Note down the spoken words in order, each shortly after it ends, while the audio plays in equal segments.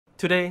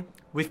Today,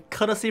 with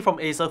courtesy from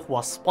Acer who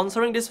are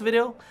sponsoring this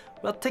video,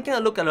 we are taking a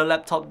look at a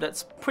laptop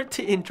that's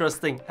pretty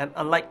interesting and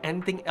unlike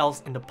anything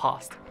else in the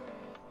past.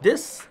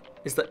 This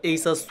is the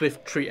Acer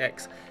Swift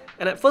 3X,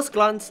 and at first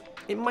glance,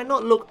 it might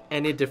not look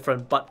any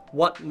different, but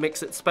what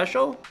makes it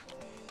special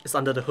is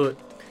under the hood.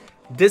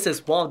 This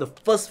is one of the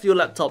first few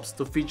laptops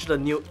to feature the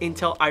new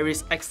Intel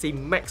Iris Xe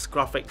Max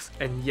graphics,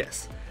 and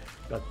yes,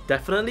 we're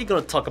definitely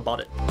gonna talk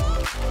about it.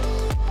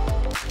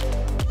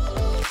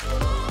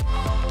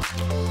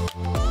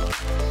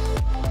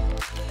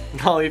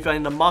 Now, if you're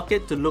in the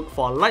market to look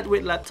for a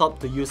lightweight laptop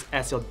to use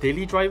as your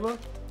daily driver,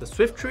 the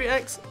Swift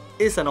 3X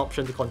is an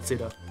option to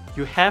consider.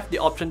 You have the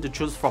option to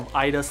choose from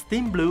either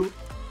Steam Blue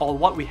or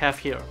what we have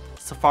here,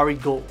 Safari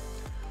Gold.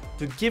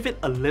 To give it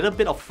a little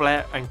bit of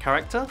flair and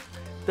character,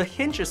 the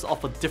hinge is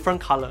of a different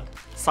color,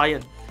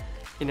 cyan.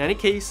 In any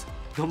case,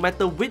 no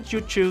matter which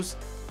you choose,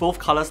 both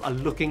colors are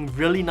looking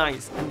really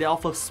nice and they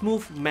offer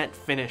smooth matte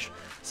finish,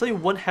 so you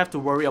won't have to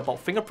worry about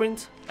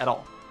fingerprints at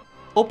all.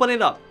 Open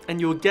it up and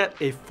you'll get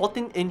a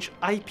 14-inch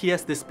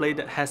IPS display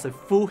that has a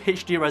full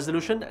HD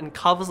resolution and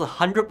covers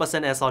 100%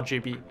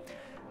 sRGB.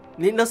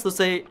 Needless to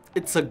say,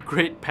 it's a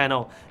great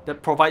panel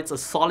that provides a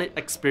solid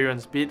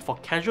experience, be it for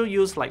casual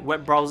use like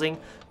web browsing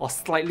or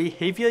slightly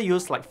heavier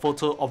use like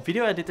photo or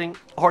video editing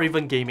or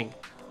even gaming.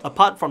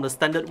 Apart from the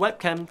standard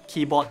webcam,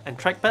 keyboard and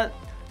trackpad,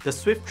 the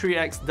Swift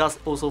 3X does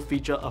also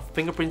feature a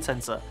fingerprint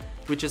sensor,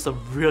 which is a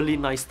really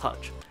nice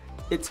touch.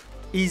 It's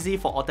easy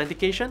for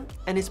authentication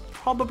and is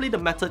probably the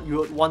method you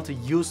would want to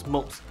use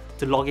most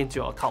to log into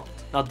your account.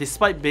 Now,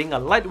 despite being a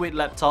lightweight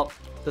laptop,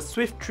 the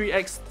Swift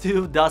 3X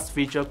still does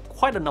feature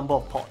quite a number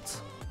of ports.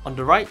 On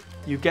the right,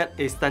 you get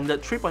a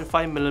standard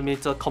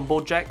 3.5mm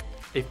combo jack,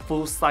 a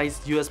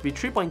full-size USB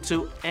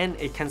 3.2 and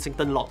a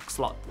Kensington lock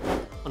slot.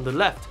 On the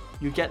left,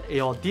 you get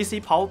your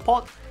DC power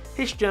port,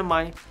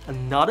 HDMI,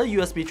 another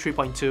USB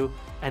 3.2,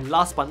 and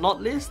last but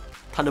not least,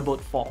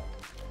 Thunderbolt 4.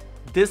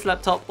 This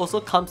laptop also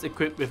comes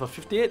equipped with a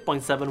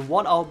 58.7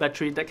 Wh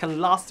battery that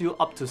can last you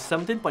up to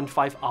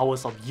 17.5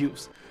 hours of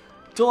use,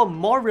 though a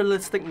more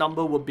realistic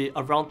number would be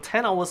around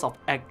 10 hours of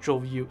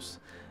actual use.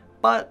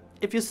 But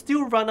if you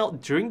still run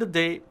out during the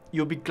day,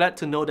 you'll be glad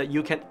to know that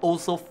you can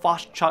also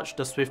fast charge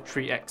the Swift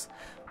 3X.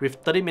 With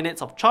 30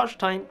 minutes of charge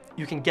time,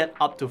 you can get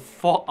up to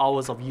 4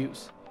 hours of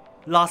use.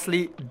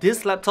 Lastly,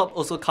 this laptop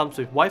also comes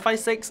with Wi-Fi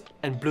 6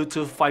 and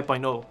Bluetooth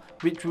 5.0,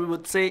 which we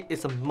would say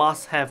is a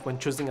must-have when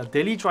choosing a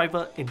daily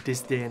driver in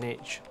this day and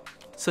age.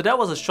 So that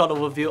was a short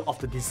overview of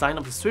the design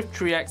of the Swift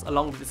 3X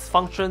along with its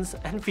functions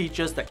and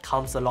features that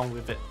comes along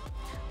with it.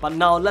 But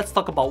now let's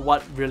talk about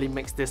what really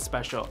makes this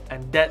special,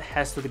 and that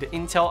has to be the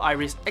Intel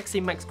Iris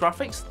Xe Max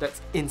graphics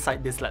that's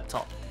inside this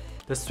laptop.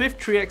 The Swift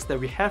 3X that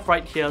we have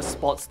right here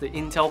sports the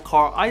Intel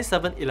Core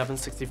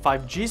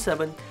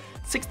i7-1165G7,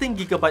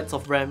 16GB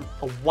of RAM,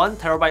 a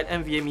 1TB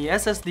NVMe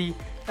SSD,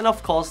 and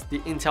of course the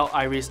Intel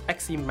Iris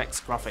Xe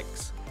Max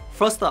graphics.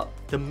 First up,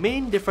 the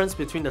main difference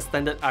between the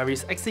standard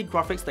Iris Xe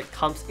graphics that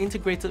comes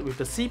integrated with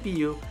the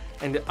CPU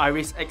and the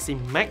Iris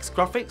Xe Max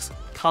graphics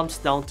comes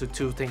down to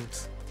two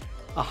things: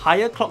 a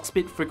higher clock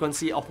speed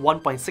frequency of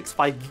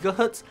 1.65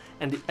 GHz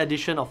and the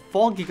addition of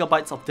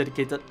 4GB of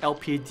dedicated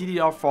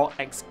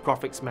LPDDR4X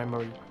graphics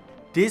memory.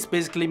 This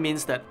basically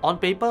means that on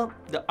paper,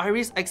 the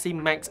Iris Xe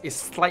Max is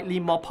slightly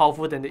more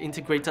powerful than the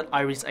integrated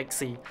Iris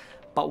Xe.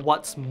 But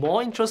what's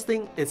more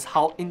interesting is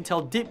how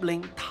Intel Deep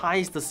Link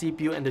ties the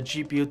CPU and the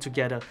GPU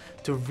together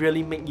to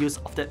really make use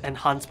of that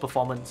enhanced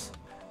performance.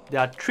 There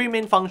are three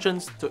main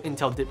functions to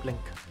Intel Deep Link.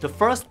 The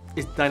first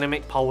is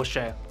dynamic power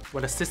share,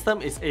 where the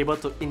system is able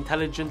to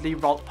intelligently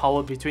route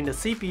power between the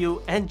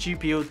CPU and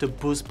GPU to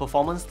boost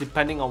performance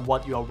depending on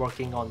what you are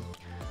working on.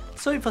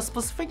 So if a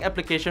specific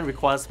application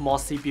requires more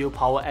CPU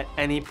power at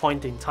any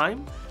point in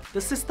time, the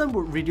system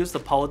would reduce the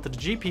power to the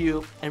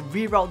GPU and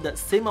reroute that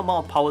same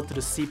amount of power to the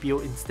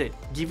CPU instead,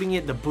 giving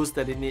it the boost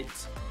that it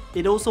needs.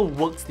 It also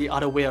works the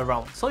other way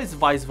around, so it's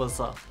vice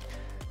versa.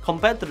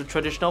 Compared to the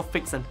traditional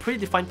fixed and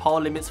predefined power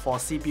limits for a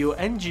CPU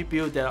and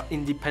GPU that are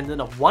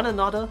independent of one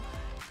another,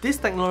 this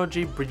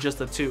technology bridges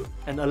the two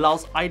and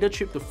allows either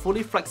chip to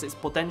fully flex its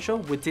potential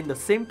within the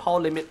same power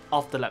limit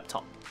of the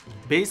laptop.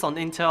 Based on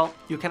Intel,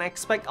 you can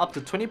expect up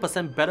to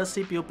 20% better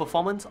CPU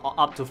performance or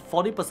up to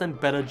 40%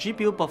 better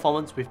GPU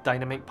performance with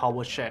dynamic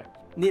power share.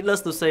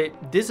 Needless to say,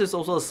 this is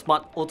also a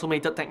smart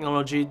automated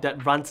technology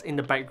that runs in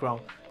the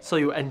background, so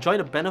you enjoy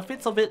the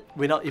benefits of it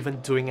without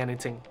even doing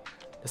anything.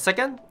 The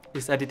second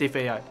is Additive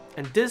AI,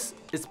 and this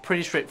is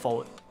pretty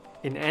straightforward.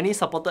 In any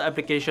supported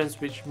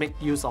applications which make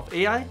use of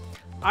AI,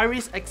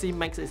 Iris Xe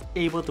Max is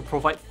able to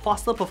provide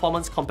faster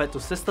performance compared to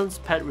systems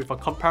paired with a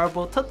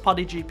comparable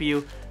third-party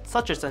GPU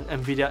such as an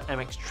NVIDIA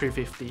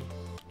MX350.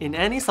 In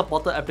any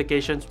supported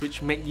applications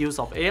which make use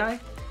of AI,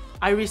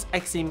 Iris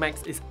Xe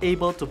Max is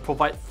able to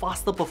provide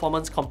faster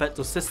performance compared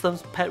to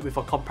systems paired with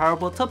a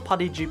comparable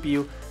third-party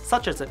GPU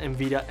such as an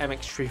NVIDIA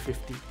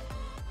MX350.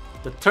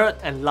 The third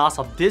and last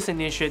of this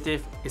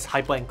initiative is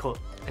HyperEncode,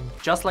 and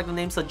just like the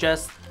name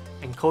suggests,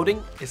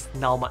 encoding is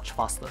now much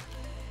faster.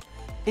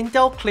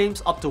 Intel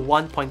claims up to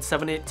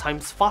 1.78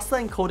 times faster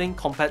encoding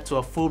compared to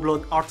a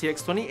full-blown RTX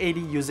 2080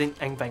 using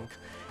Encode,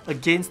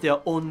 against their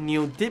own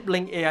new Deep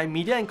Link AI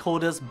media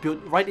encoders built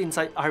right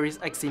inside Iris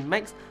Xe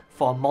Max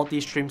for a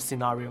multi-stream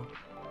scenario.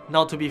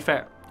 Now to be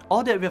fair,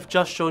 all that we have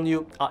just shown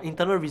you are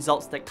internal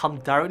results that come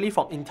directly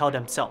from Intel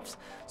themselves,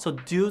 so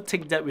do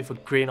take that with a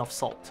grain of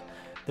salt.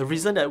 The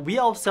reason that we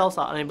ourselves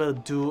are unable to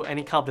do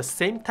any kind of the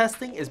same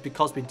testing is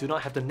because we do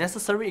not have the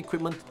necessary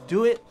equipment to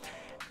do it,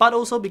 but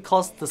also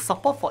because the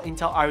support for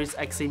Intel Iris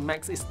Xe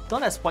Max is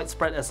not as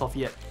widespread as of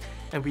yet,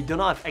 and we do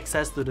not have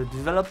access to the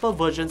developer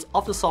versions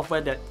of the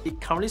software that it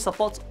currently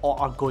supports or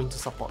are going to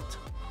support.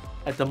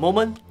 At the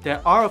moment,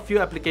 there are a few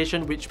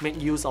applications which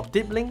make use of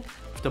Deep Link,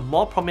 with the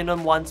more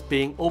prominent ones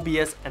being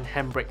OBS and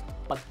Handbrake,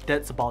 but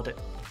that's about it.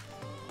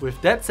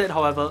 With that said,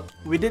 however,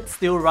 we did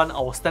still run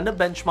our standard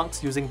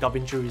benchmarks using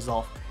DaVinci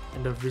Resolve,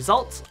 and the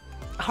results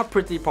are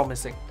pretty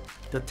promising.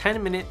 The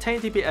 10-minute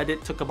 1080p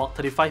edit took about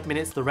 35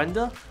 minutes to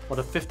render, while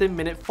the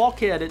 15-minute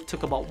 4K edit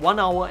took about 1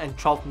 hour and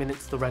 12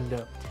 minutes to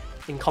render.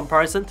 In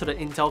comparison to the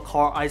Intel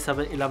Core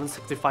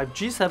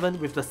i7-1165G7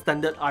 with the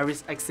standard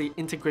Iris Xe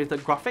integrated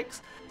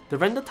graphics, the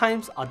render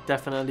times are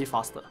definitely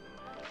faster.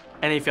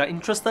 And if you're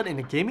interested in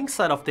the gaming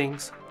side of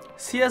things,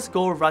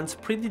 CSGO runs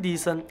pretty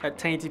decent at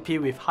 1080p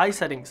with high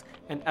settings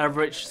and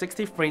average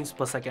 60 frames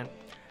per second.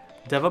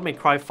 Devil May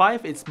Cry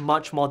 5 is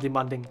much more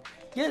demanding,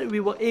 yet we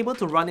were able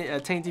to run it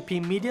at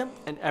 1080p medium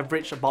and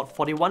average about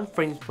 41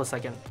 frames per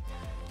second.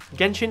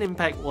 Genshin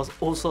Impact was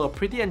also a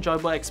pretty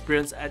enjoyable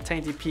experience at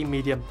 1080p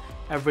medium,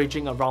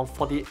 averaging around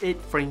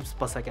 48 frames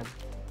per second.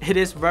 It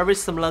is very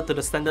similar to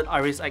the standard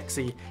Iris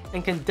Xe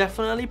and can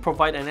definitely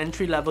provide an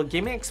entry-level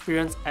gaming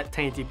experience at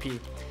 1080p.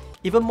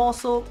 Even more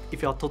so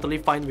if you're totally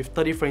fine with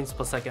 30 frames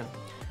per second.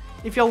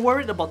 If you're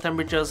worried about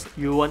temperatures,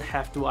 you won't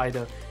have to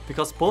either,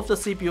 because both the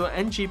CPU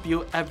and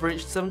GPU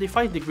average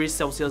 75 degrees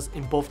Celsius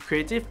in both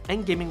creative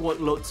and gaming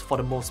workloads for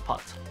the most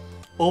part.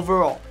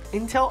 Overall,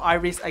 Intel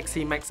Iris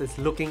Xe Max is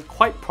looking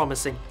quite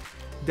promising.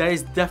 There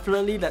is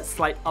definitely that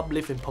slight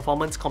uplift in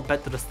performance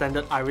compared to the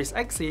standard Iris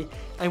Xe,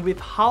 and with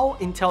how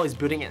Intel is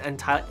building an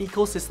entire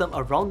ecosystem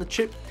around the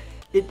chip,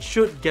 it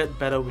should get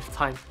better with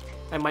time,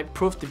 and might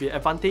prove to be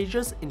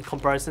advantageous in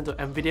comparison to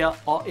Nvidia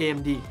or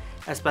AMD,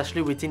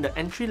 especially within the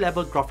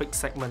entry-level graphics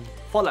segment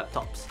for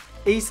laptops.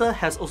 Acer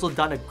has also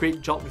done a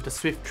great job with the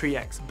Swift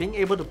 3X, being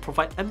able to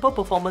provide ample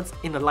performance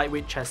in a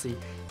lightweight chassis,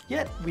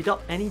 yet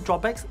without any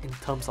drawbacks in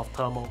terms of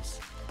thermals.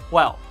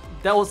 Well,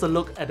 that was a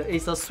look at the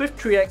Acer Swift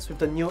 3X with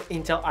the new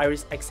Intel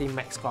Iris Xe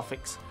Max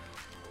graphics.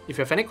 If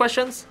you have any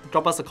questions,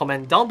 drop us a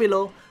comment down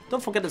below.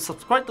 Don't forget to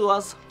subscribe to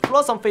us, follow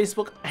us on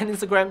Facebook and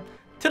Instagram.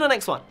 Till the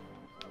next one.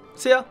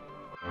 See ya!